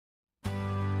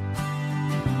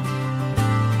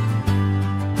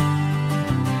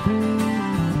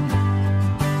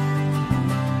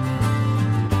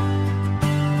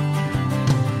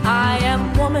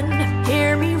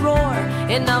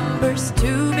in numbers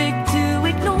too big to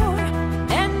ignore,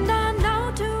 and I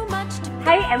know too much to...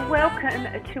 Hey, and welcome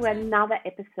to another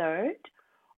episode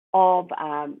of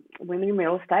Women in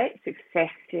Real Estate Success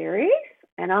Series.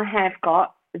 And I have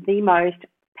got the most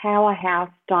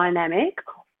powerhouse, dynamic,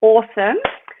 awesome,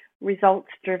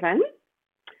 results-driven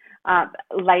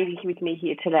lady with me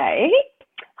here today,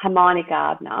 Hermione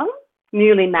Gardner,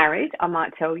 newly married, I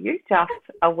might tell you, just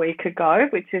a week ago,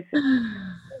 which is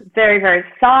very, very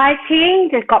exciting.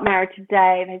 Just got married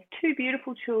today. They have two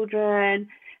beautiful children,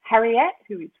 Harriet,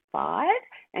 who is 5,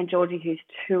 and Georgie, who's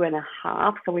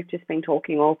 2.5. So we've just been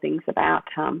talking all things about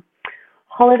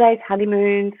holidays,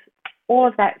 honeymoons, all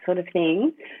of that sort of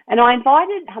thing. And I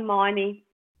invited Hermione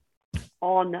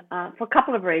on for a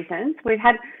couple of reasons. We've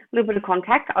had a little bit of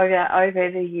contact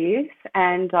over the years,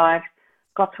 and I've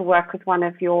got to work with one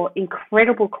of your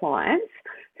incredible clients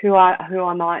who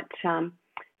I might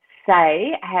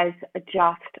say has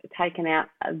just taken out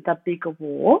the big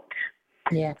award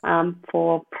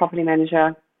for property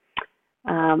manager.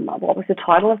 What was the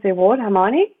title of the award,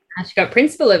 Hermione? She got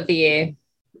Principal of the Year.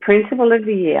 Principal of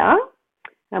the Year,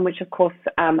 which of course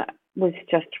was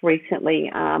just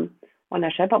recently on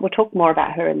our show, but we'll talk more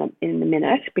about her in a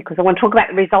minute, because I want to talk about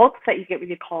the results that you get with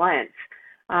your clients,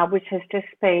 which has just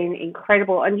been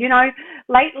incredible. And, you know,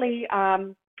 lately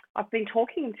I've been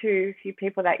talking to a few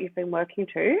people that you've been working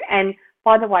to. And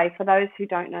by the way, for those who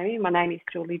don't know me, my name is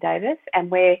Julie Davis, and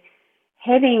we're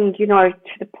heading, you know,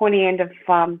 to the pointy end of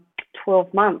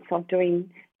 12 months of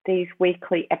doing these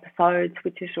weekly episodes,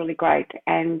 which is really great.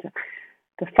 And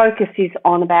the focus is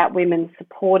on about women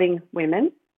supporting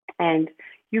women. And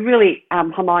you really,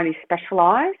 Hermione,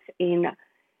 specialise in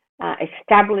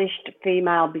established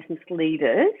female business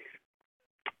leaders.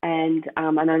 And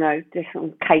I know there's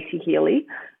some Casey Healy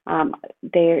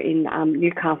there in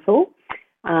Newcastle,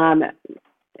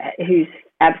 who's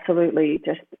absolutely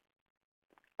just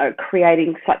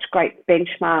creating such great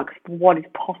benchmarks for what is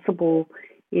possible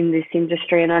in this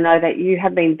industry. And I know that you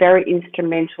have been very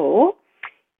instrumental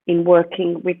in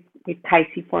working with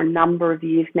Casey for a number of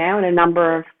years now, and a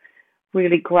number of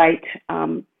really great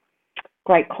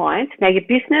clients. Now, your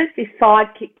business is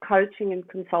Sidekick Coaching and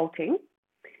Consulting.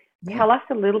 Yeah. Tell us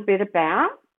a little bit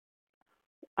about,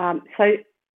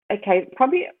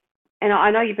 probably, and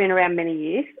I know you've been around many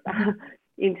years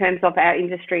in terms of our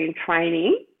industry and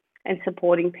training and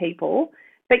supporting people,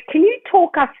 but can you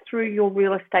talk us through your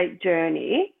real estate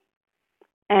journey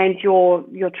and your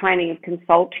training and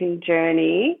consulting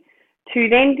journey to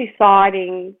then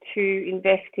deciding to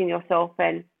invest in yourself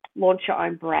and launch your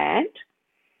own brand?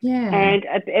 Yeah. And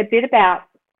a bit about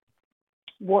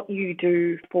what you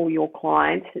do for your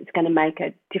clients that's going to make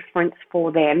a difference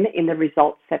for them in the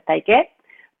results that they get,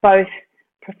 both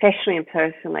professionally and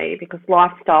personally, because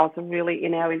lifestyles are really,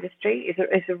 in our industry,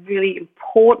 is a really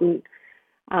important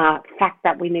fact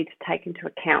that we need to take into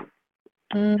account.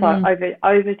 Mm-hmm. So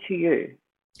over to you.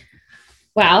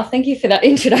 Wow, thank you for that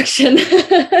introduction.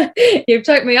 You've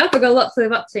choked me up. I've got a lot to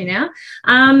live up to now.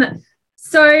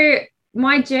 So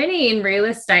my journey in real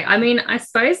estate, I mean, I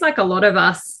suppose like a lot of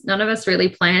us, none of us really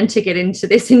planned to get into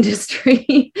this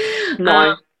industry.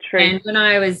 No, true. And when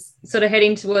I was sort of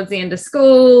heading towards the end of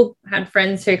school, had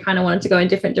friends who kind of wanted to go in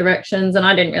different directions, and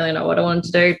I didn't really know what I wanted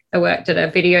to do. I worked at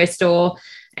a video store,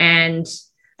 and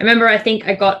I remember I think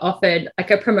I got offered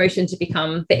like a promotion to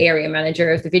become the area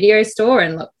manager of the video store.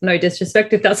 And look, no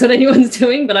disrespect if that's what anyone's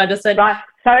doing, but I just said, right.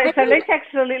 So let's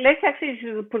actually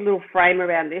just put a little frame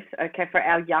around this, okay, for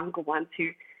our younger ones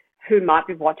who might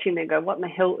be watching and go, what in the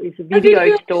hell is a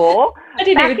video store?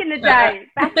 Back in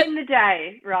the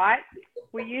day, right?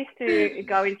 We used to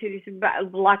go into this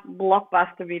like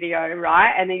Blockbuster video,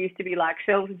 right? And there used to be like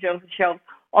shelves and shelves and shelves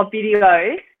of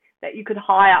videos that you could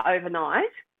hire overnight.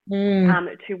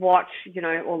 To watch, you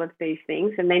know, all of these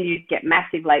things, and then you'd get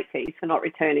massive late fees for not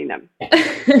returning them.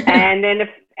 and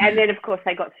then of course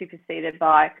they got superseded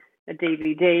by a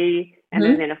DVD, and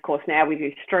then of course now we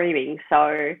do streaming.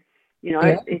 So, you know,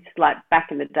 it's like back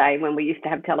in the day when we used to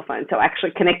have telephones, so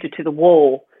actually connected to the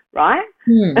wall, right?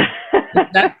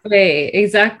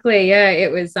 Exactly. Yeah,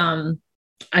 it was.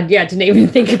 And yeah, I didn't even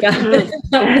think about it.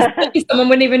 Someone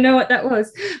wouldn't even know what that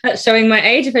was. That's showing my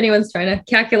age if anyone's trying to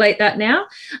calculate that now.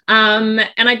 And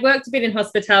I'd worked a bit in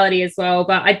hospitality as well,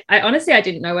 but I honestly, I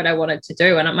didn't know what I wanted to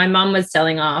do. And my mum was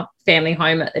selling our family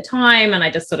home at the time, and I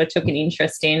just sort of took an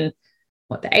interest in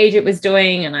what the agent was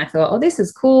doing. And I thought, oh, this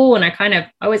is cool. And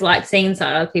I always liked seeing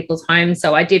inside other people's homes.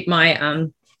 So I did my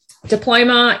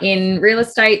diploma in real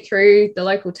estate through the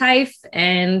local TAFE,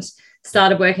 and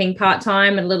started working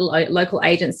part-time at a little local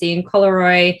agency in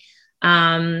Collaroy.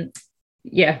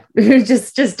 yeah,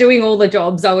 just doing all the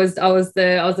jobs. I was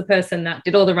the person that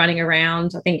did all the running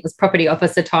around. I think it was property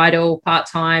officer title,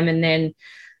 part-time, and then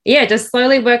yeah, just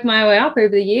slowly worked my way up over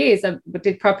the years. I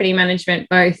did property management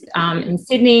both in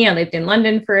Sydney. I lived in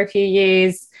London for a few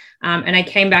years. And I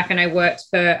came back and I worked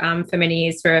for many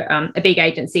years for a big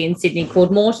agency in Sydney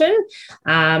called Morton.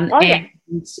 And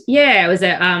yeah, it was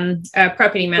a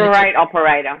property manager. Great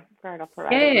operator.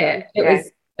 Yeah,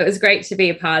 it was great to be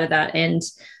a part of that. And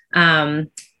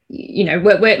you know,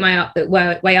 worked my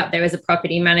way up there as a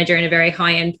property manager in a very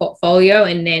high-end portfolio,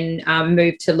 and then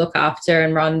moved to look after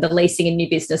and run the leasing and new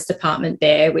business department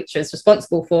there, which was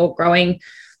responsible for growing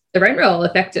the rent roll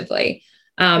effectively.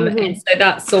 And so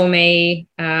that saw me,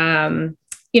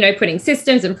 you know, putting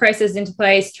systems and processes into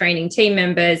place, training team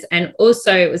members, and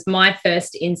also it was my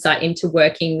first insight into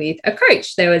working with a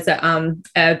coach. There was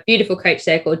a beautiful coach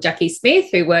there called Jackie Smith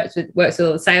who works with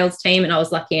all the sales team, and I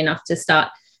was lucky enough to start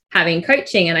having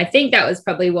coaching. And I think that was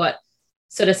probably what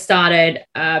sort of started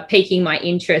piquing my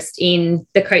interest in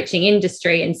the coaching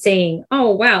industry and seeing, oh,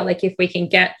 wow, like if we can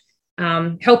get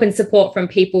help and support from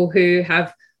people who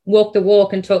have walked the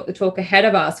walk and talk the talk ahead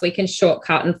of us, we can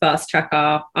shortcut and fast track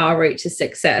our route to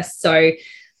success. So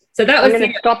that was... I'm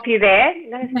going to stop you there.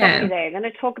 I'm going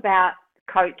to talk about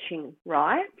coaching,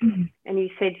 right? Mm-hmm. And you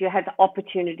said you had the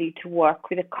opportunity to work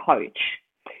with a coach.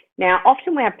 Now,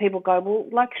 often we have people go, well,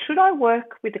 like, should I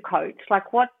work with a coach?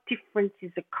 Like, what difference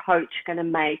is a coach going to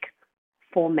make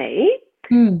for me?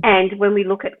 And when we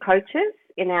look at coaches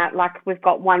in our, like, we've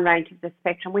got one range of the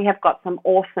spectrum. We have got some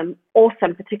awesome,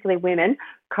 particularly women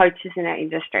coaches in our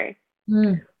industry.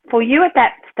 For you at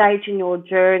that stage in your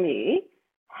journey,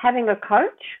 having a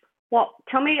coach,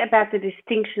 tell me about the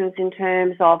distinctions in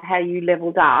terms of how you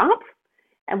leveled up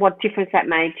and what difference that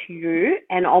made to you,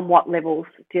 and on what levels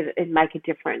did it make a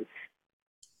difference?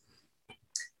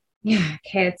 Yeah,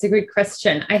 okay, it's a good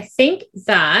question. I think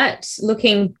that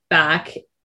looking back,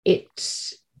 it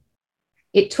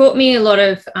taught me a lot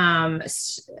of,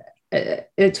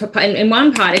 in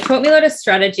one part, it taught me a lot of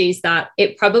strategies that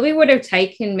it probably would have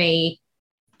taken me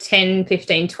 10,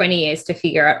 15, 20 years to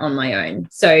figure out on my own.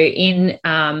 So in,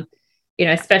 you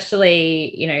know,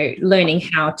 especially, you know, learning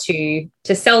how to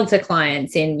sell to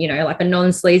clients in, you know, like a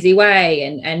non-sleazy way,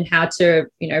 and how to,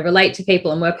 you know, relate to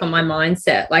people and work on my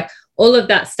mindset, like all of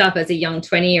that stuff as a young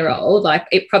 20-year-old, like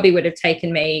it probably would have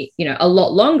taken me, you know, a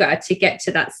lot longer to get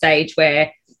to that stage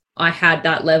where I had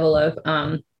that level of,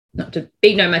 not to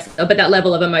big know myself, but that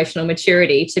level of emotional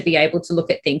maturity to be able to look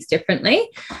at things differently.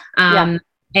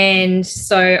 And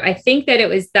so I think that it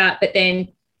was that, but then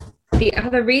the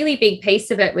other really big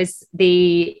piece of it was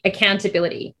the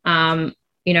accountability.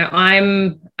 You know,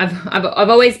 I've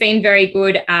always been very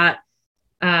good at,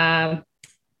 I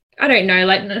don't know,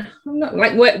 like, I'm not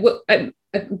like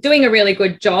doing a really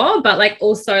good job, but like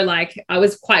also like I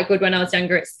was quite good when I was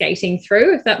younger at skating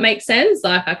through, if that makes sense.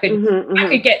 Like I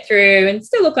could get through and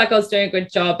still look like I was doing a good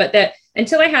job, but that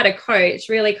until I had a coach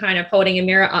really kind of holding a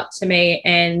mirror up to me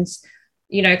and,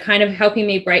 you know, kind of helping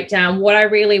me break down what I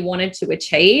really wanted to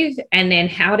achieve and then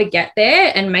how to get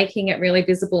there and making it really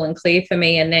visible and clear for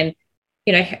me. And then,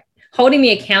 you know, holding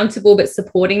me accountable, but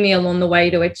supporting me along the way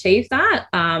to achieve that.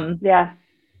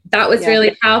 That was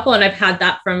really powerful. And I've had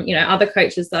that from, you know, other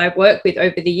coaches that I've worked with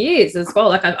over the years as well.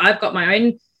 Like I've got my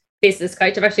own business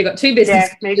coach. I've actually got two business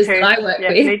coaches that I work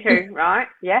with. Me too, right?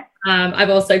 Yeah. I've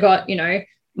also got, you know,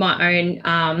 my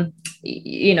own,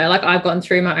 you know, like I've gone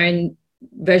through my own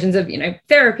versions of, you know,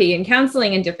 therapy and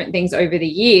counseling and different things over the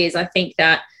years. I think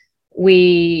that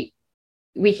we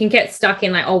can get stuck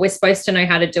in like, oh, we're supposed to know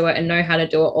how to do it and know how to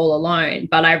do it all alone.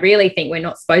 But I really think we're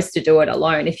not supposed to do it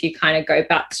alone. If you kind of go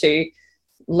back to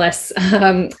less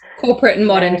corporate and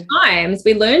modern times,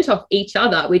 we learned off each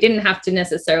other. We didn't have to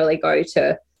necessarily go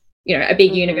to, you know, a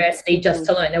big university just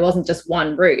to learn. There wasn't just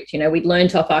one route, you know, we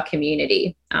learned off our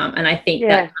community. And I think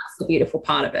that's the beautiful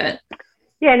part of it.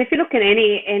 Yeah, and if you look at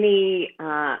any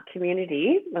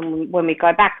community, when we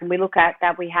go back and we look at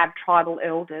that, we have tribal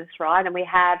elders, right? And we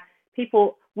have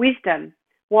people, wisdom,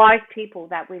 wise people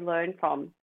that we learn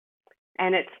from.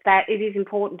 And it's that it is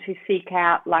important to seek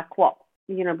out like what,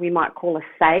 you know, we might call a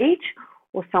sage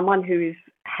or someone who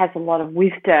has a lot of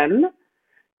wisdom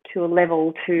to a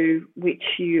level to which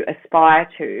you aspire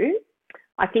to.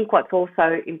 I think what's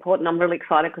also important, I'm really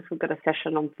excited because we've got a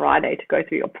session on Friday to go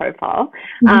through your profile,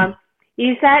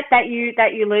 is that you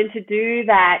learn to do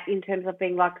that in terms of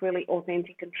being like really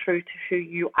authentic and true to who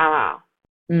you are.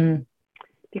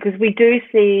 Because we do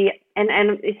see, and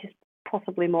it's just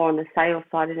possibly more on the sales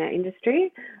side in our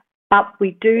industry, but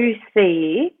we do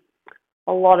see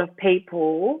a lot of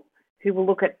people who will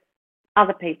look at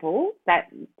other people that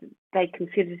they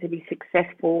consider to be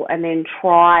successful and then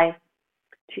try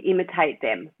to imitate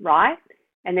them, right?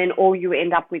 And then all you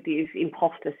end up with is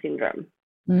imposter syndrome.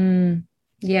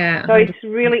 Yeah. So it's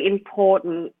really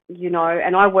important,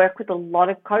 and I work with a lot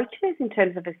of coaches in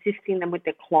terms of assisting them with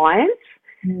their clients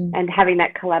and having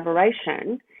that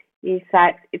collaboration, is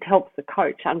that it helps the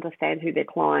coach understand who their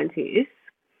client is,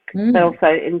 but also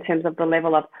in terms of the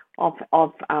level of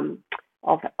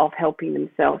helping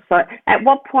themselves. So at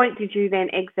what point did you then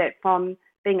exit from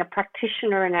being a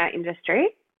practitioner in our industry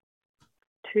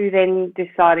to then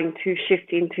deciding to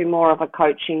shift into more of a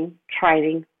coaching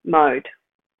training mode?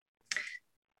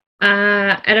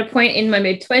 At a point in my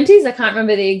mid-20s, I can't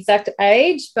remember the exact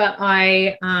age, but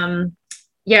I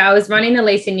was running the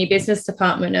leasing new business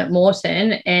department at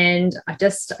Morton, and I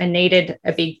needed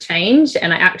a big change.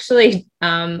 And I actually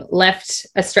left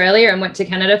Australia and went to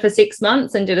Canada for 6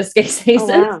 months and did a ski season.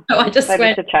 Oh, wow. So I just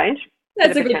went. That's a change.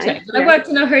 That's a good change. Yeah. I worked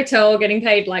in a hotel getting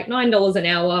paid like $9 an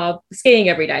hour, skiing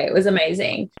every day. It was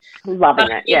amazing. Loving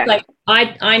it, yeah. Like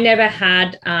I never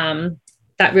had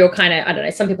that real kind of, I don't know,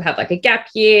 some people have like a gap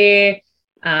year.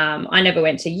 I never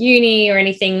went to uni or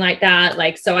anything like that.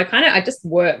 Like, so I just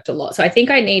worked a lot. So I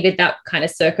think I needed that kind of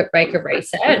circuit breaker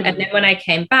reset. And then when I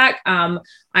came back,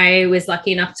 I was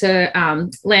lucky enough to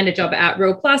land a job at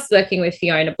Real Plus working with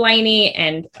Fiona Blaney,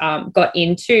 and got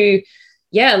into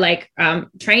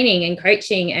training and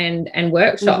coaching and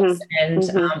workshops, and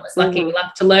was lucky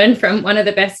enough to learn from one of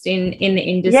the best in the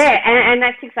industry. Yeah, and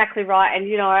that's exactly right. And,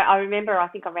 I remember, I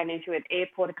think I ran into an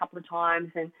airport a couple of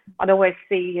times, and I'd always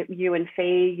see you and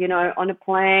Fee, on a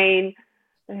plane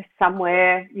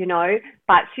somewhere,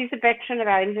 but she's a veteran of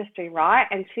our industry, right?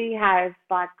 And she has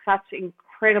like such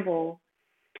incredible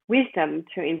wisdom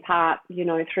to impart,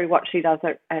 through what she does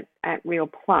at Real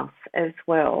Plus as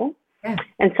well. Yeah.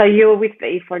 And so you were with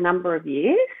me for a number of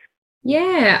years.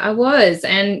 Yeah, I was.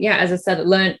 And yeah, as I said,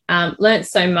 I learned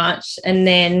so much. And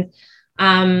then,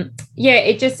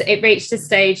 it reached a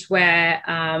stage where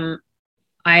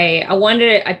I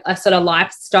wanted a sort of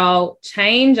lifestyle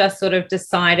change. I sort of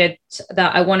decided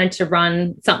that I wanted to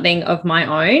run something of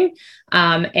my own.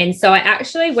 And so I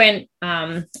actually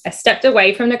I stepped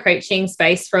away from the coaching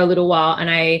space for a little while, and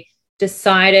I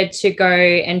decided to go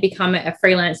and become a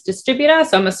freelance distributor.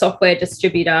 So I'm a software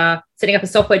distributor, setting up a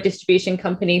software distribution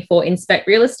company for Inspect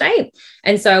Real Estate.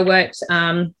 And so I worked,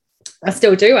 I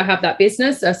still do. I have that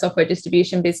business, a software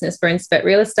distribution business for Inspect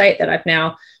Real Estate that I've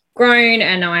now grown.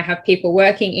 And now I have people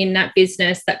working in that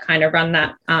business that kind of run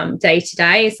that day to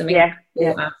day. So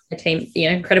a team,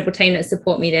 incredible team that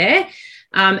support me there.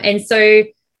 And so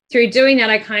through doing that,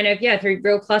 I kind of, through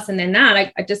Real Plus and then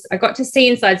that, I got to see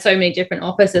inside so many different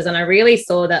offices, and I really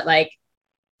saw that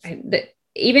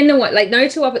even the one, like no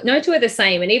two are the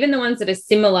same, and even the ones that are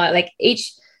similar, like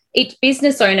each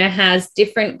business owner has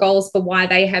different goals for why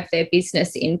they have their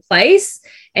business in place.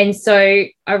 And so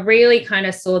I really kind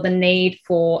of saw the need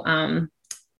for, kind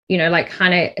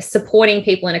of supporting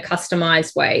people in a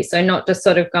customized way. So not just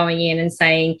sort of going in and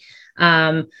saying,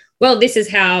 well, this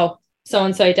is how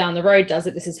so-and-so down the road does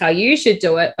it, this is how you should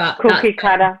do it, but cookie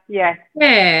cutter. Yeah,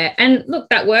 and look,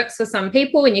 that works for some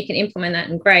people and you can implement that,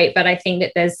 and great. But I think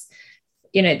that there's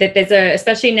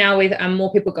especially now with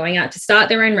more people going out to start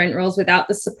their own rent rolls without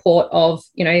the support of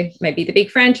maybe the big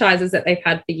franchises that they've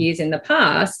had for years in the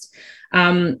past,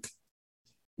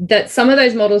 that some of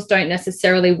those models don't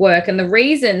necessarily work. And the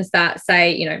reasons that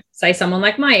say someone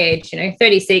like my age,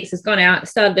 36, has gone out,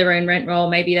 started their own rent roll,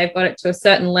 maybe they've got it to a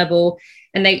certain level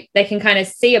and they can kind of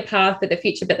see a path for the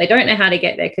future, but they don't know how to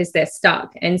get there because they're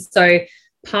stuck. And so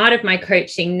part of my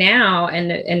coaching now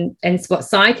and what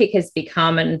Psychic has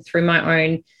become, and through my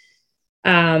own,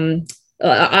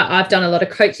 I've done a lot of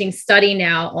coaching study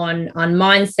now on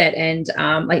mindset and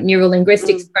like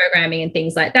neuro-linguistics programming and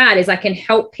things like that, is I can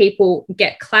help people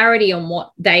get clarity on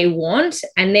what they want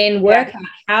and then work out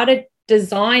how to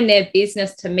design their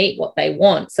business to meet what they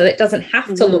want. So it doesn't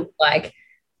have to look like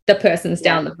the person's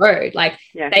down the road. Like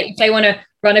if they want to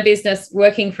run a business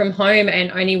working from home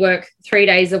and only work 3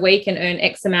 days a week and earn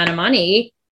X amount of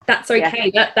money, that's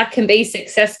okay. That can be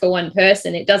success for one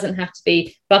person. It doesn't have to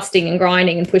be busting and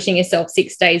grinding and pushing yourself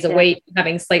 6 days a week and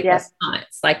having sleepless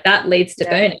nights. Like that leads to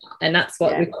burnout, and that's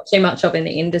what we've got too much of in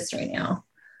the industry now.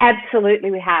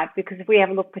 Absolutely we have, because if we have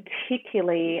a look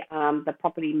particularly the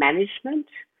property management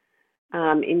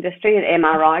industry, and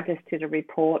MRI just did a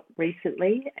report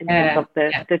recently in terms of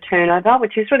the turnover,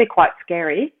 which is really quite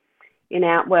scary.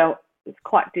 It's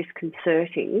quite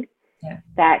disconcerting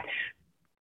that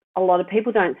a lot of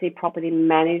people don't see property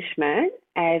management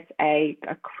as a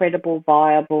credible,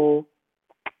 viable,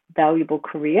 valuable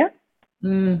career.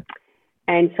 And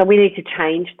And so we need to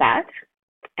change that.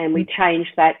 And we change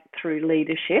that through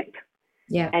leadership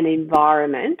and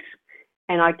environment.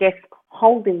 And I guess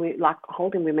holding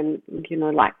women, you know,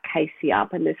 like Casey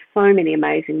up. And there's so many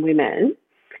amazing women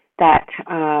that,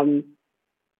 and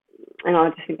I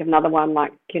just think of another one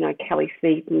like, you know, Kelly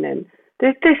Seaton. And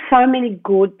there's so many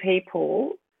good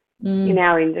people in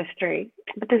our industry.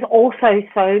 But there's also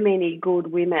so many good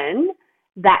women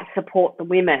that support the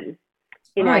women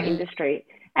in our industry.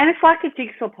 And it's like a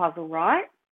jigsaw puzzle, right?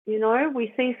 You know,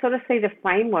 we see the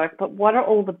framework, but what are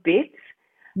all the bits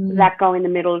that go in the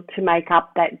middle to make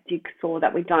up that jigsaw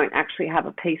that we don't actually have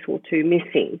a piece or two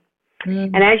missing?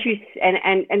 And as you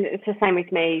and it's the same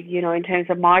with me, you know, in terms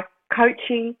of my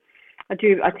coaching, I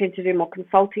tend to do more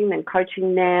consulting than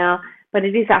coaching now, but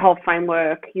it is that whole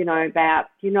framework, you know, about,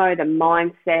 you know, the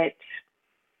mindset,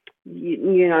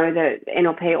 you know, the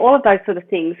NLP, all of those sort of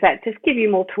things that just give you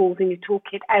more tools in your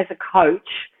toolkit as a coach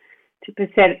to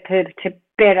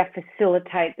better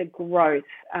facilitate the growth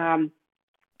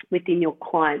within your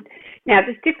client. Now,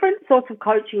 there's different sorts of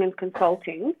coaching and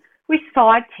consulting with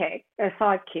Sidekick,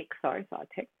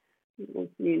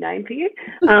 new name for you,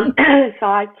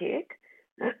 Sidekick.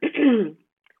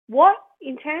 What,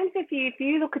 in terms of if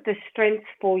you look at the strengths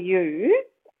for you,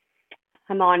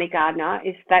 Hermione Gardner,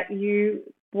 is that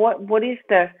what is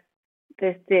the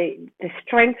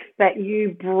strengths that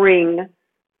you bring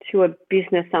to a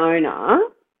business owner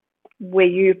where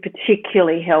you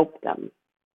particularly help them?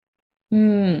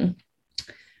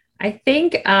 I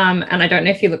think, and I don't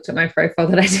know if you looked at my profile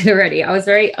that I did already. I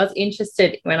was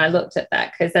interested when I looked at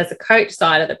that because there's a coach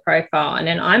side of the profile, and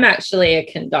then I'm actually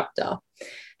a conductor.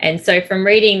 And so from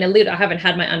reading I haven't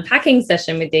had my unpacking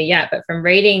session with you yet, but from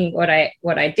reading what I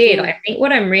did, I think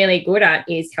what I'm really good at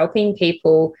is helping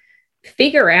people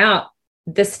figure out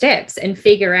the steps and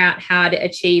figure out how to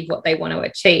achieve what they want to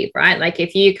achieve, right? Like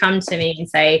if you come to me and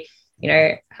say, you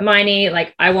know, Hermione,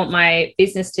 like I want my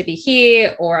business to be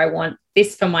here, or I want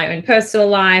this for my own personal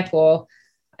life, or,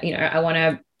 you know, I want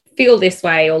to feel this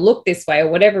way or look this way or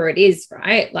whatever it is,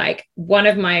 right? Like one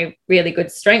of my really good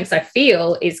strengths, I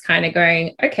feel, is kind of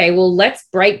going, okay, well, let's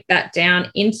break that down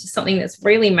into something that's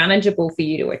really manageable for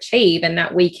you to achieve and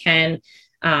that we can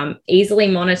easily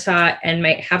monitor and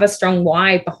have a strong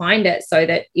why behind it so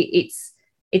that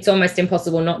it's almost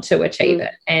impossible not to achieve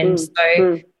it. And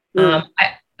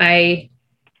I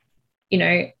you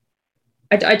know,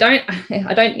 I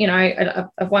don't, you know,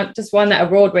 I've just won that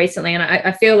award recently, and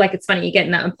I feel like it's funny you get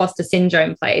in that imposter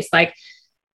syndrome place. Like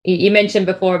you mentioned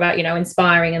before about, you know,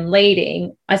 inspiring and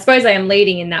leading. I suppose I am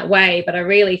leading in that way, but I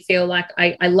really feel like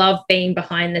I love being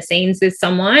behind the scenes with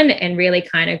someone and really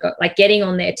kind of getting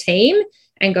on their team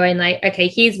and going like, okay,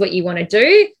 here's what you want to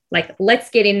do. Like, let's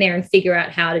get in there and figure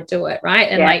out how to do it. Right.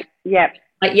 And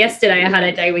like yesterday I had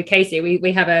a day with Casey.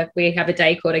 We have a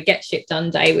day called a get shit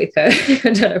done day with her.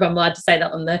 I don't know if I'm allowed to say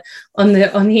that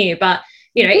on here, but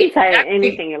you know, you can say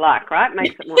anything you like, right?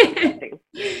 Makes it more interesting.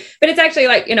 But it's actually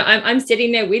like, you know, I'm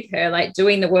sitting there with her, like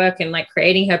doing the work and like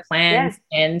creating her plans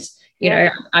and you know,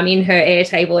 I'm in her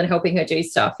Airtable and helping her do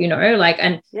stuff, you know, like,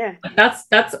 and that's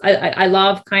I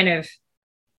love kind of,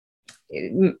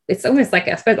 it's almost like,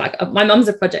 I suppose, like my mum's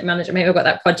a project manager. Maybe I've got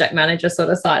that project manager sort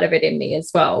of side of it in me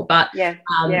as well. But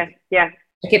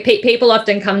like people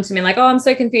often come to me like, oh, I'm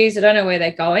so confused, I don't know where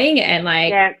they're going, and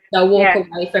like they'll walk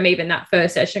away from even that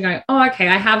first session going, oh, okay,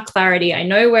 I have clarity, I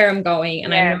know where I'm going,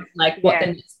 and I know like what the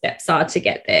next steps are to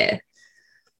get there.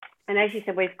 And as you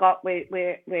said,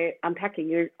 we're unpacking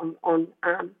you on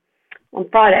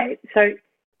Friday. So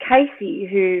Casey,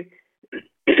 who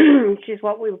she's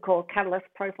what we would call a catalyst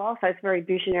profile, so it's very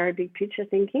visionary, big picture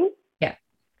thinking. Yeah.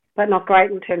 But not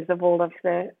great in terms of all of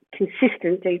the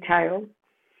consistent detail,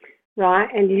 right?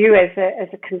 And you as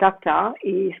a conductor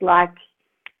is like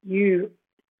you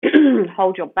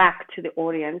hold your back to the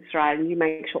audience, right? And you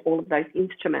make sure all of those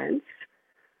instruments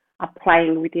are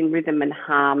playing within rhythm and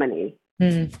harmony.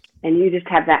 And you just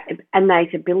have that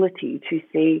innate ability to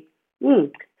see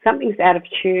something's out of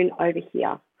tune over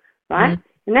here, right?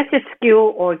 And that's a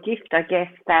skill or a gift, I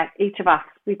guess, that each of us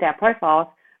with our profiles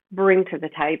bring to the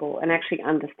table, and actually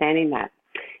understanding that.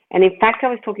 And in fact, I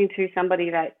was talking to somebody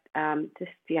that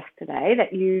just yesterday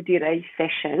that you did a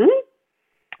session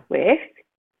with,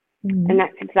 and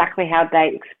that's exactly how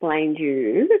they explained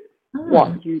you,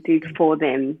 what you did for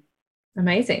them.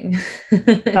 Amazing.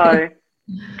 So,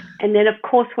 and then, of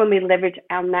course, when we leverage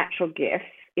our natural gifts,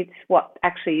 it's what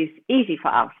actually is easy for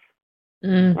us,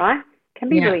 right? Can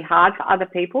be really hard for other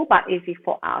people, but easy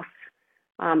for us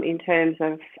in terms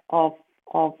of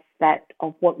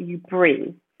what you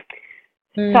bring.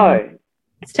 So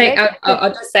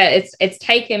I'll just say it's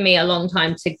taken me a long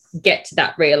time to get to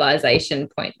that realization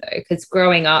point, though, because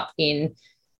growing up in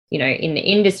in the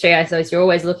industry, I suppose you're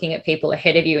always looking at people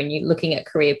ahead of you and you're looking at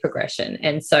career progression.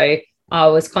 And so I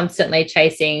was constantly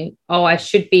chasing, I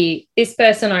should be this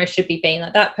person, or I should be being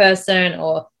like that person,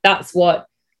 or that's what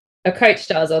a coach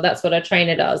does, or that's what a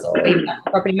trainer does, or even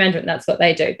property management, that's what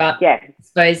they do. But yeah, I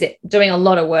suppose doing a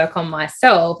lot of work on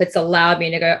myself, it's allowed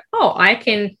me to go, I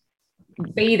can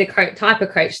be the type of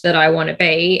coach that I want to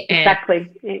be. And exactly.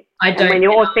 When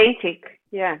you're authentic.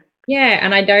 Yeah,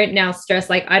 and I don't now stress,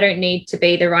 like, I don't need to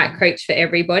be the right coach for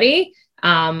everybody.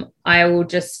 I will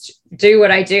just do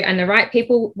what I do, and the right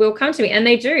people will come to me, and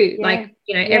they do. Like,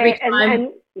 every time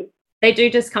and they do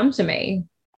just come to me.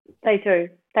 They do.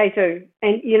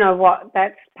 And you know what?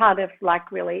 That's part of,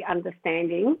 like, really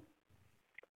understanding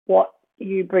what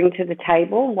you bring to the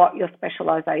table, what your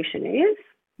specialization is.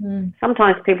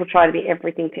 Sometimes people try to be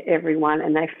everything to everyone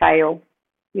and they fail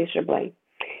miserably.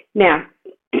 Now,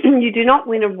 you do not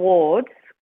win awards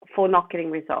for not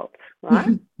getting results,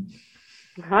 right?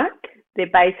 Right? They're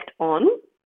based on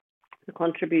the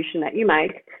contribution that you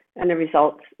make and the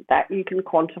results that you can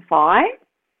quantify.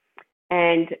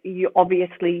 And you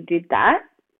obviously did that.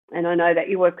 And I know that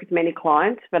you work with many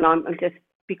clients, but I'm just,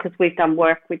 because we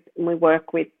work with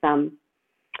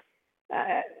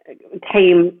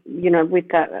team, with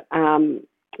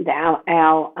our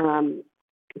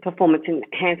performance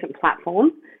enhancement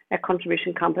platform, our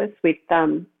Contribution Compass with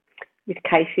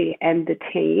Casey and the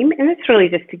team. And it's really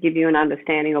just to give you an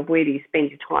understanding of where do you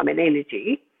spend your time and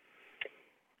energy.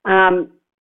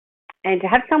 And to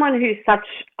have someone who's such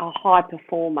a high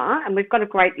performer, and we've got a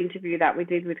great interview that we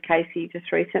did with Casey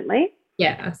just recently.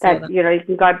 Yeah, I saw that. You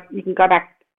can go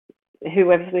back,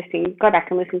 whoever's listening, go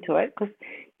back and listen to it, because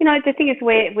the thing is,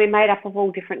 we're made up of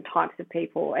all different types of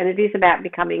people, and it is about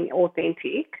becoming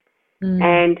authentic.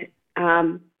 And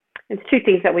it's two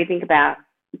things that we think about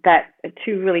that are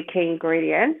two really key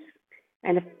ingredients.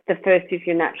 And the first is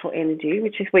your natural energy,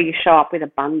 which is where you show up with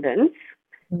abundance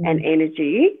and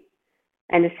energy.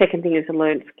 And the second thing is a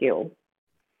learned skill.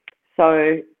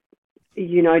 So,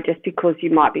 just because you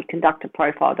might be conductor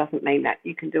profile doesn't mean that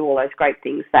you can do all those great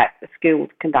things that a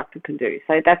skilled conductor can do.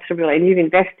 So that's and you've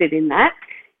invested in that.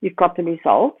 You've got the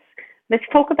results. Let's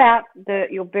talk about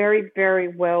your very, very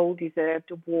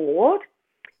well-deserved award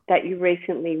that you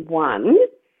recently won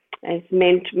as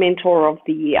Mentor of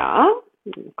the Year,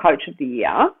 Coach of the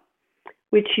Year,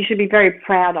 which you should be very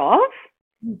proud of.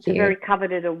 It's a very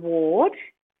coveted award.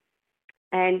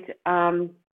 And I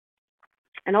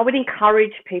would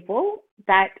encourage people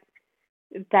that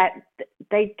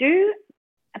they do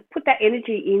put that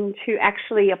energy into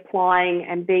actually applying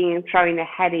and throwing their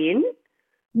hat in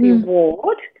the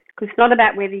award, because it's not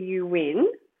about whether you win,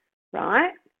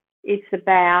 right? It's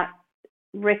about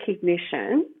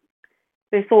recognition.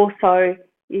 There's also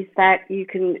is that you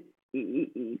can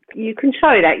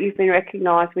show that you've been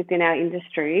recognised within our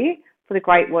industry for the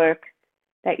great work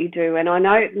that you do. And I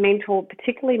know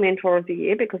particularly Mentor of the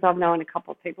Year, because I've known a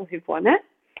couple of people who've won it,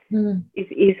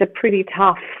 is a pretty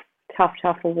tough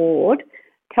award.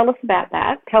 Tell us about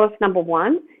that. Tell us, number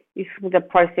one, is the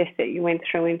process that you went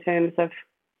through in terms of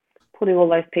putting all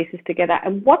those pieces together.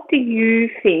 And what do you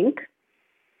think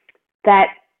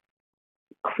that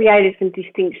created some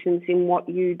distinctions in what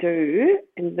you do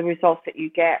and the results that you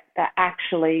get that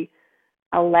actually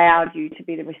allowed you to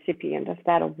be the recipient of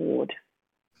that award?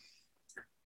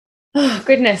 Oh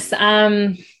goodness.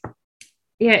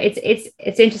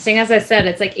 It's interesting. As I said,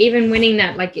 it's like even winning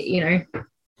that, like,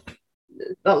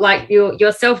 but like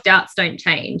your self-doubts don't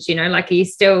change, like you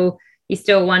still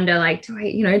wonder, like, do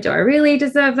I really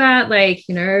deserve that? Like,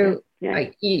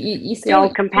 like you still, the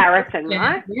old comparison,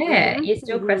 right? Yeah, you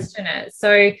still question it.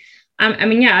 So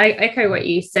I echo what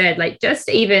you said. Like, just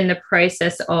even the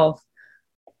process of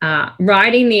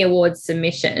writing the award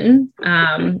submission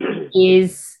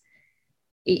is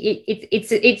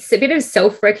it's a bit of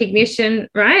self-recognition,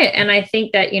 right? And I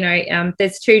think that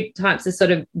there's two types of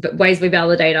sort of ways we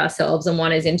validate ourselves, and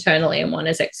one is internally and one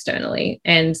is externally.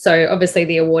 And so obviously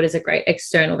the award is a great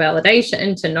external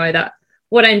validation to know that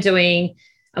what I'm doing,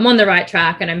 I'm on the right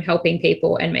track and I'm helping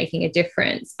people and making a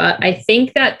difference. But I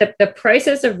think that the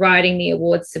process of writing the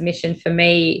award submission for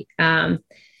me,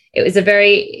 it was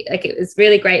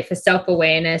really great for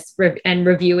self-awareness and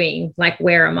reviewing, like,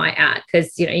 where am I at?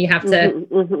 Because, you have to,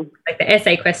 like the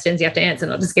essay questions you have to answer,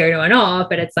 not to scare anyone off,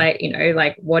 but it's like,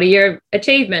 like, what are your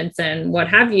achievements and what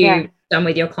have you done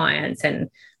with your clients and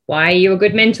why are you a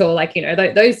good mentor? Like,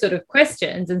 those sort of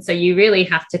questions. And so you really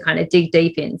have to kind of dig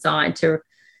deep inside to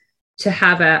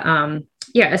have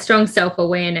a strong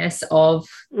self-awareness of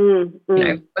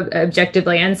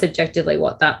objectively and subjectively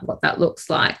what that looks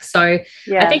like. So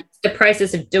I think the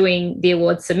process of doing the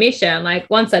award submission, like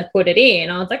once I'd put it in,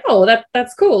 I was like, oh,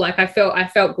 that's cool. Like I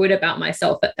felt good about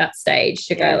myself at that stage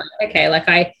to go like, okay, like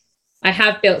I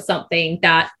have built something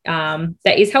that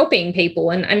that is helping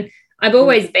people, and I've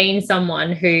always been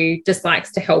someone who just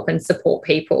likes to help and support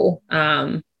people.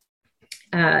 So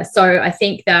I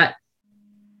think that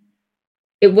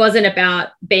it wasn't about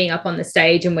being up on the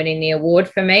stage and winning the award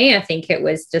for me. I think it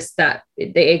was just that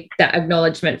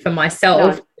acknowledgement for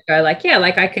myself to go like, yeah,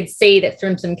 like I could see that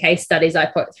from some case studies I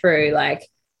put through, like,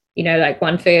 you know, like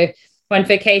one for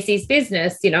Casey's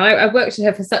business. You know, I've worked with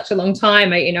her for such a long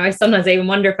time. I sometimes even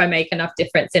wonder if I make enough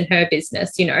difference in her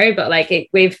business, you know, but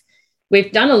like we've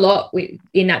done a lot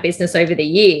in that business over the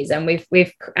years, and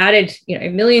we've added, you know,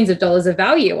 millions of dollars of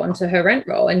value onto her rent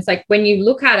roll. And it's like, when you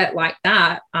look at it like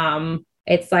that,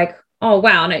 it's like, oh,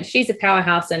 wow, no, she's a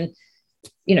powerhouse, and,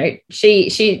 you know,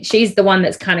 she's the one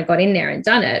that's kind of got in there and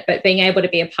done it. But being able to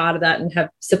be a part of that and have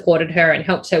supported her and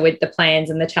helped her with the plans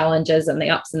and the challenges and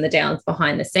the ups and the downs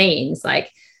behind the scenes,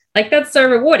 like that's so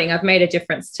rewarding. I've made a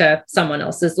difference to someone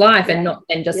else's life, and not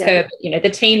then just her, but, you know, the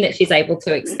team that she's able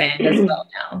to expand as well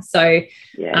now. So,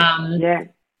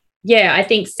 I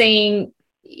think seeing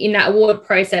in that award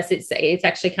process, it's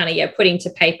actually kind of, putting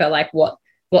to paper like what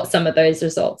some of those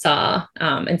results are,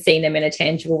 and seeing them in a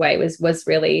tangible way was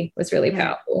really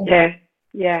powerful.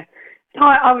 Yeah. So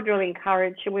I would really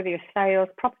encourage you, whether you're sales,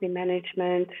 property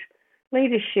management,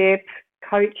 leadership,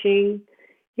 coaching,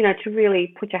 you know, to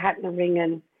really put your hat in the ring,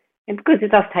 and because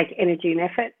it does take energy and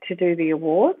effort to do the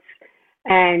awards,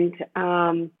 and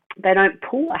they don't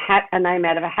pull a name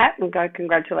out of a hat and go,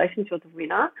 congratulations, you're the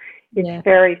winner. It's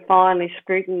very finely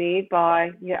scrutinized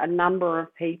by a number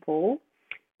of people,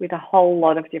 with a whole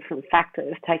lot of different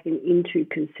factors taken into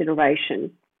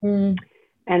consideration. And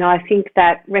I think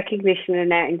that recognition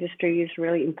in our industry is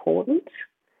really important.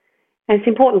 And it's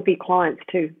important for your clients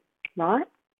too, right?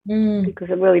 Because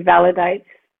it really validates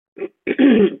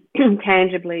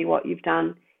tangibly what you've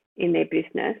done in their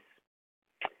business.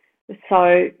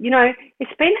 So, you know,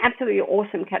 it's been absolutely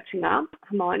awesome catching up,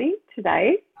 Hermione,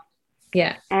 today.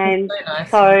 Yeah. And so nice.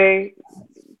 So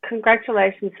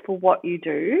congratulations for what you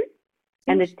do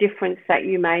and the difference that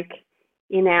you make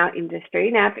in our industry.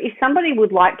 Now, if somebody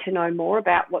would like to know more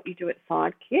about what you do at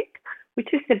Sidekick,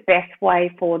 which is the best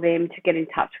way for them to get in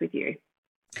touch with you?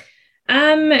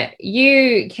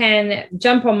 You can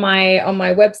jump on my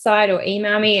website or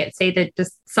email me. It's either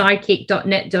just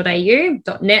sidekick.net.au,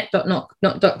 not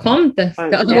 .com. The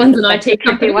other one's an IT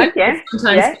company.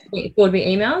 Sometimes forward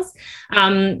me emails.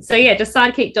 Just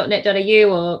sidekick.net.au,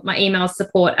 or my email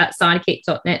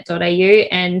support@sidekick.net.au.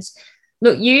 And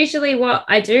look, usually what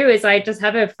I do is I just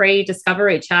have a free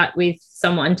discovery chat with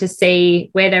someone to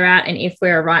see where they're at and if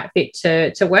we're a right fit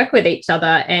to work with each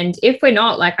other. And if we're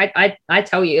not, like I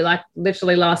tell you, like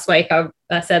literally last week, I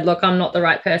said, look, I'm not the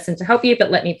right person to help you, but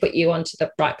let me put you onto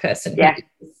the right person. Because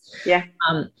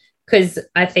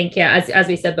I think, as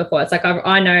we said before, it's like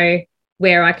I know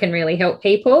where I can really help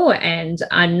people, and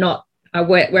I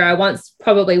work where I once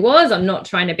probably was. I'm not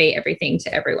trying to be everything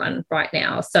to everyone right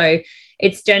now. So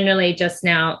it's generally just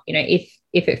now, you know, if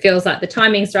it feels like the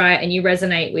timing's right and you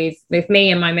resonate with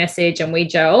me and my message and we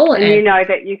gel, and you know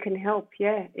that you can help,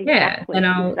 exactly.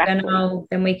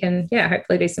 Then we can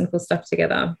hopefully do some cool stuff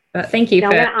together. But thank you. Now,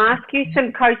 I'm going to ask you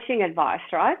some coaching advice,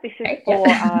 right? This is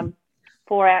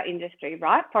for our industry,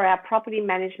 right? For our property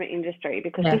management industry,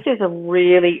 because this is a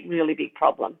really, really big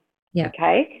problem.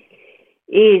 Okay.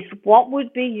 Is what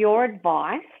would be your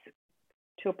advice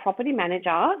to a property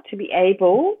manager to be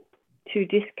able to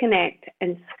disconnect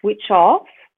and switch off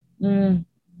when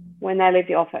they leave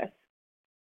the office?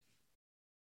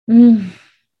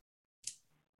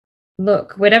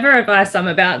 Look, whatever advice I'm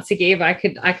about to give,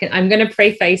 I'm going to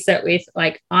preface it with,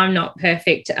 like, I'm not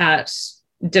perfect at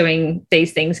doing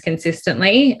these things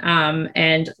consistently.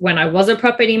 And when I was a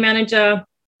property manager,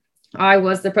 I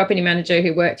was the property manager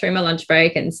who worked through my lunch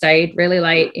break and stayed really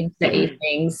late into the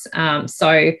evenings.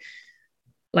 So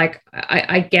like,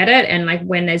 I get it. And like,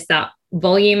 when there's that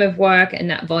volume of work and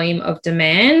that volume of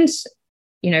demand,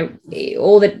 you know,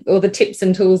 all the tips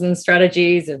and tools and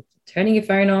strategies of turning your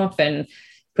phone off and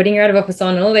putting your out of office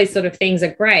on and all these sort of things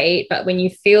are great. But when you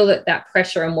feel that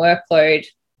pressure and workload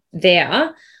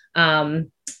there,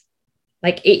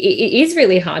 like it is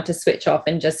really hard to switch off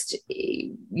and just,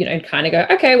 you know, kind of go,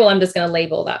 okay, well, I'm just going to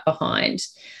leave all that behind.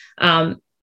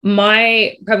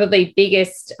 My probably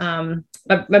biggest,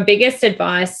 my biggest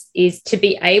advice is to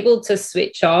be able to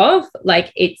switch off.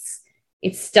 Like it's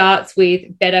it starts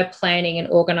with better planning and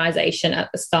organization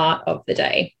at the start of the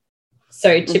day.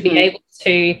 So to be able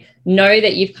to know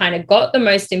that you've kind of got the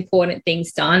most important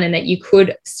things done and that you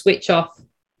could switch off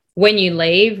when you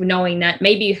leave, knowing that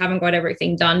maybe you haven't got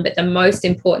everything done, but the most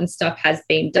important stuff has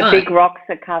been done. The big rocks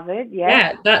are covered.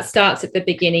 Yeah, that starts at the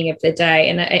beginning of the day.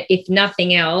 And if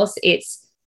nothing else, it's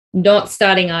not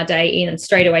starting our day in and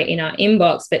straight away in our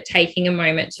inbox, but taking a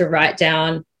moment to write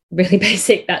down really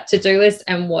basic that to-do list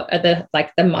and what are the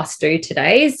must-do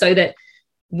todays, so that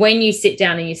when you sit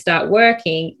down and you start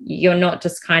working, you're not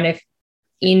just kind of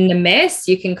in the mess.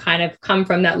 You can kind of come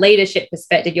from that leadership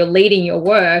perspective. You're leading your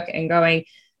work and going,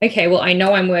 okay, well, I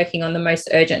know I'm working on the most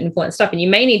urgent and important stuff. And you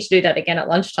may need to do that again at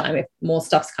lunchtime if more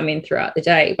stuff's come in throughout the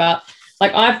day. But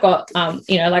like I've got,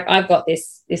 I've got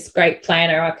this great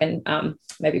planner. I can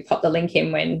maybe pop the link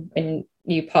in when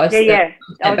you post it. Yeah.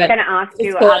 I was going to ask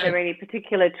you, are there any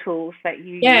particular tools that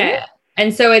you use?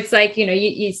 And so it's like, you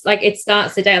like it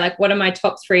starts the day, like what are my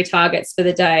top 3 targets for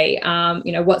the day?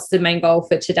 What's the main goal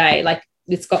for today? Like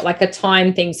it's got like a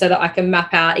time thing so that I can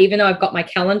map out, even though I've got my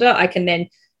calendar, I can then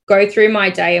go through my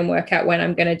day and work out when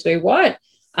I'm going to do what.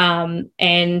 There's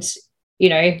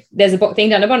a thing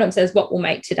down the bottom that says what will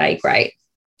make today great.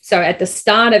 So at the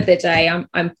start of the day,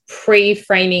 I'm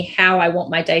pre-framing how I want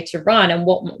my day to run and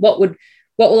what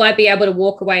will I be able to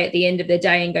walk away at the end of the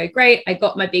day and go, great, I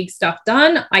got my big stuff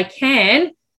done. I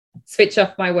can switch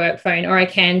off my work phone, or I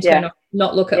can turn off,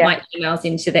 not look at my emails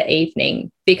into the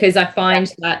evening, because I find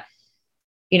that,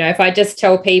 if I just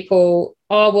tell people,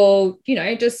 oh, well,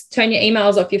 just turn your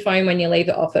emails off your phone when you leave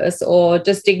the office, or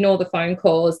just ignore the phone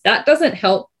calls, that doesn't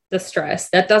help the stress.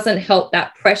 That doesn't help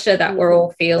that pressure that we're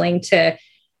all feeling to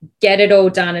get it all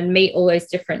done and meet all those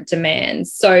different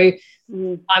demands. So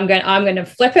I'm going to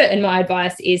flip it, and my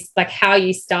advice is like how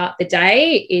you start the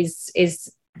day is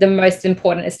the most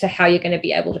important as to how you're going to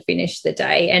be able to finish the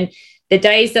day. And the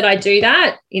days that I do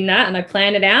that and I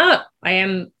plan it out, I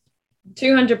am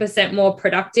 200% more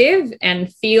productive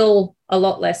and feel a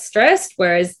lot less stressed.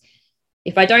 Whereas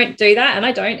if I don't do that, and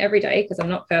I don't every day because I'm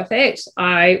not perfect,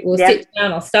 I will sit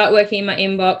down, I'll start working in my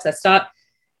inbox, I start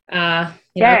we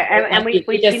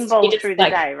pinball through the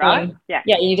day, right?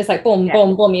 You're just like boom,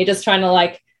 boom, boom. You're just trying to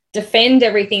like defend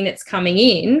everything that's coming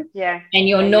in, and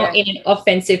you're not in an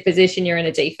offensive position, you're in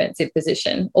a defensive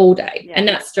position all day, and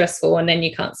that's stressful, and then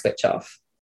you can't switch off.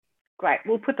 Great,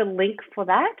 we'll put the link for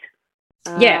that.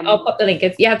 I'll pop the link.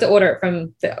 If you have to order it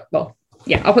from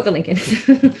I'll put the link in.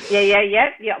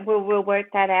 We'll work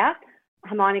that out.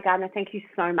 Hermione Gardner, thank you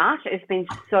so much. It's been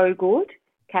so good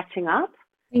catching up.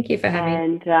 Thank you for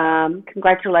having me. And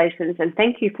congratulations, and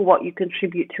thank you for what you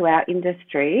contribute to our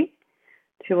industry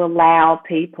to allow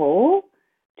people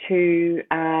to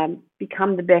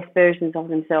become the best versions of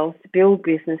themselves, to build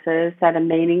businesses that are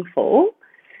meaningful,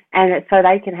 and so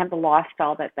they can have the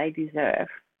lifestyle that they deserve.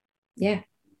 Yeah.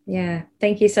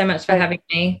 Thank you so much for having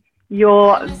me.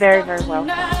 You're very, very welcome.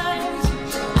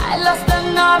 I lost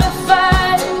another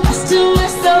fight. I still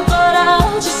messed up, but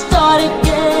I'll just start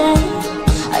again.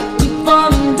 I keep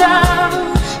falling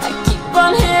down, I keep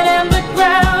on hitting the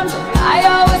ground. I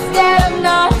always get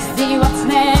enough to see what's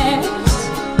next.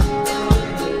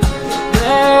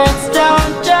 Birds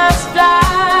don't just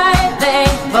fly, they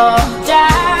fall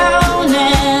down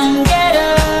and get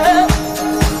up.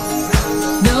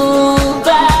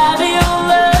 Nobody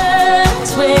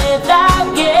learns without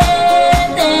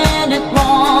getting it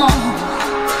wrong.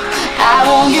 I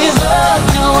won't give up,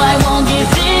 no, I won't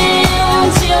give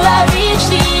in till I reach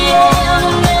the end,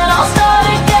 and then I'll start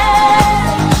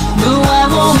again. No, I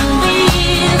won't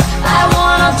leave. I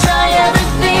wanna try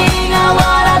everything. I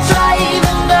wanna try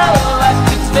even though I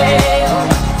could fail.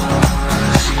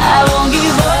 I won't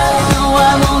give up, no,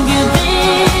 I won't give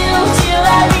in till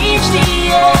I reach the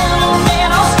end, and then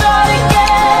I'll start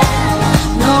again.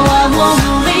 No, I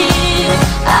won't leave.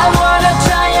 I wanna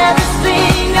try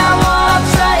everything. I wanna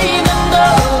try even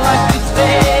though I could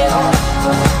fail.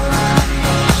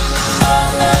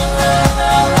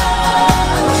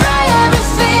 Try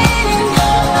everything.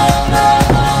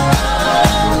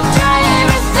 Try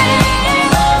everything.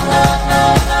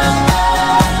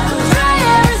 Try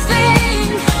everything.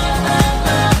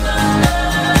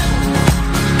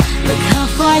 Look how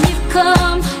far you've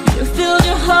come. You filled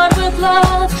your heart with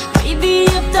love. Maybe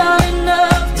you've done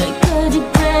enough. Take a deep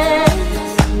breath.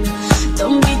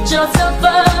 Don't beat yourself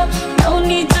up. No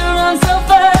need to run so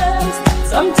fast.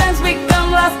 Sometimes we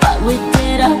come last, but we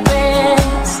did our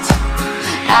best.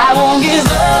 I won't give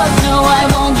up, no, I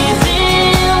won't give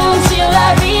in till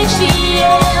I reach the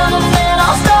end, and then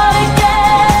I'll start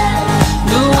again.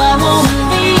 No, I won't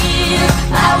leave.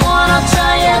 I wanna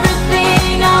try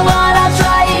everything. I wanna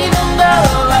try even though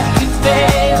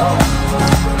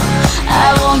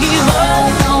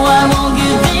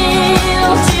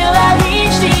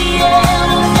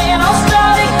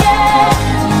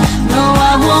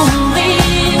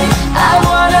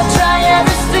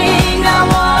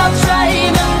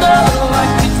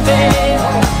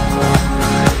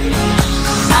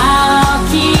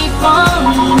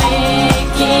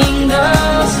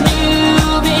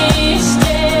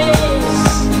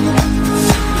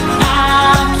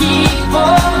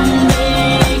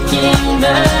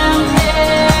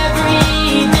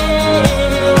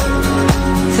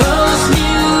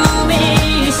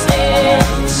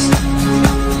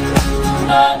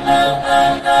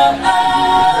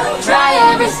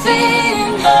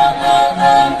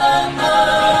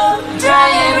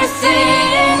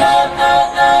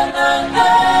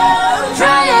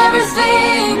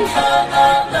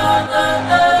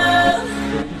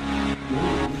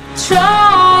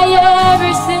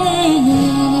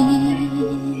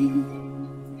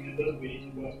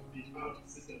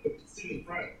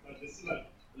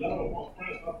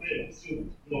there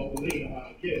to, believe in how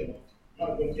to get it. I'm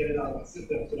not going to get it out of my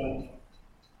system so that,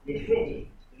 we're frugal.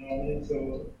 You know what I mean?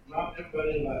 So not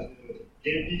everybody like the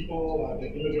gay people, like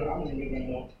the immigrant, I'm an immigrant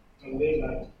now, and live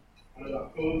like under our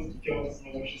codes because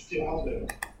she's still out there.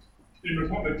 In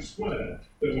Republic Square,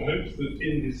 there were hopes that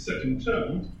in his second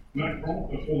term,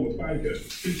 Macron, a former banker,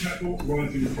 can tackle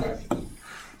rising prices.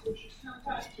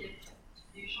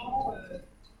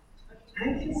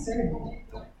 I'm concerned.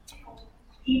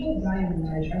 People by and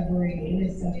large are worried and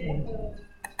is suffering.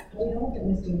 We hope that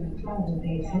Mr. Macron will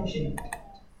pay attention.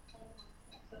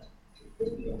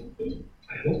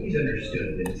 I hope he's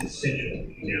understood that it's essential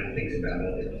he now thinks about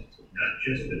others, not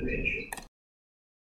just the rich.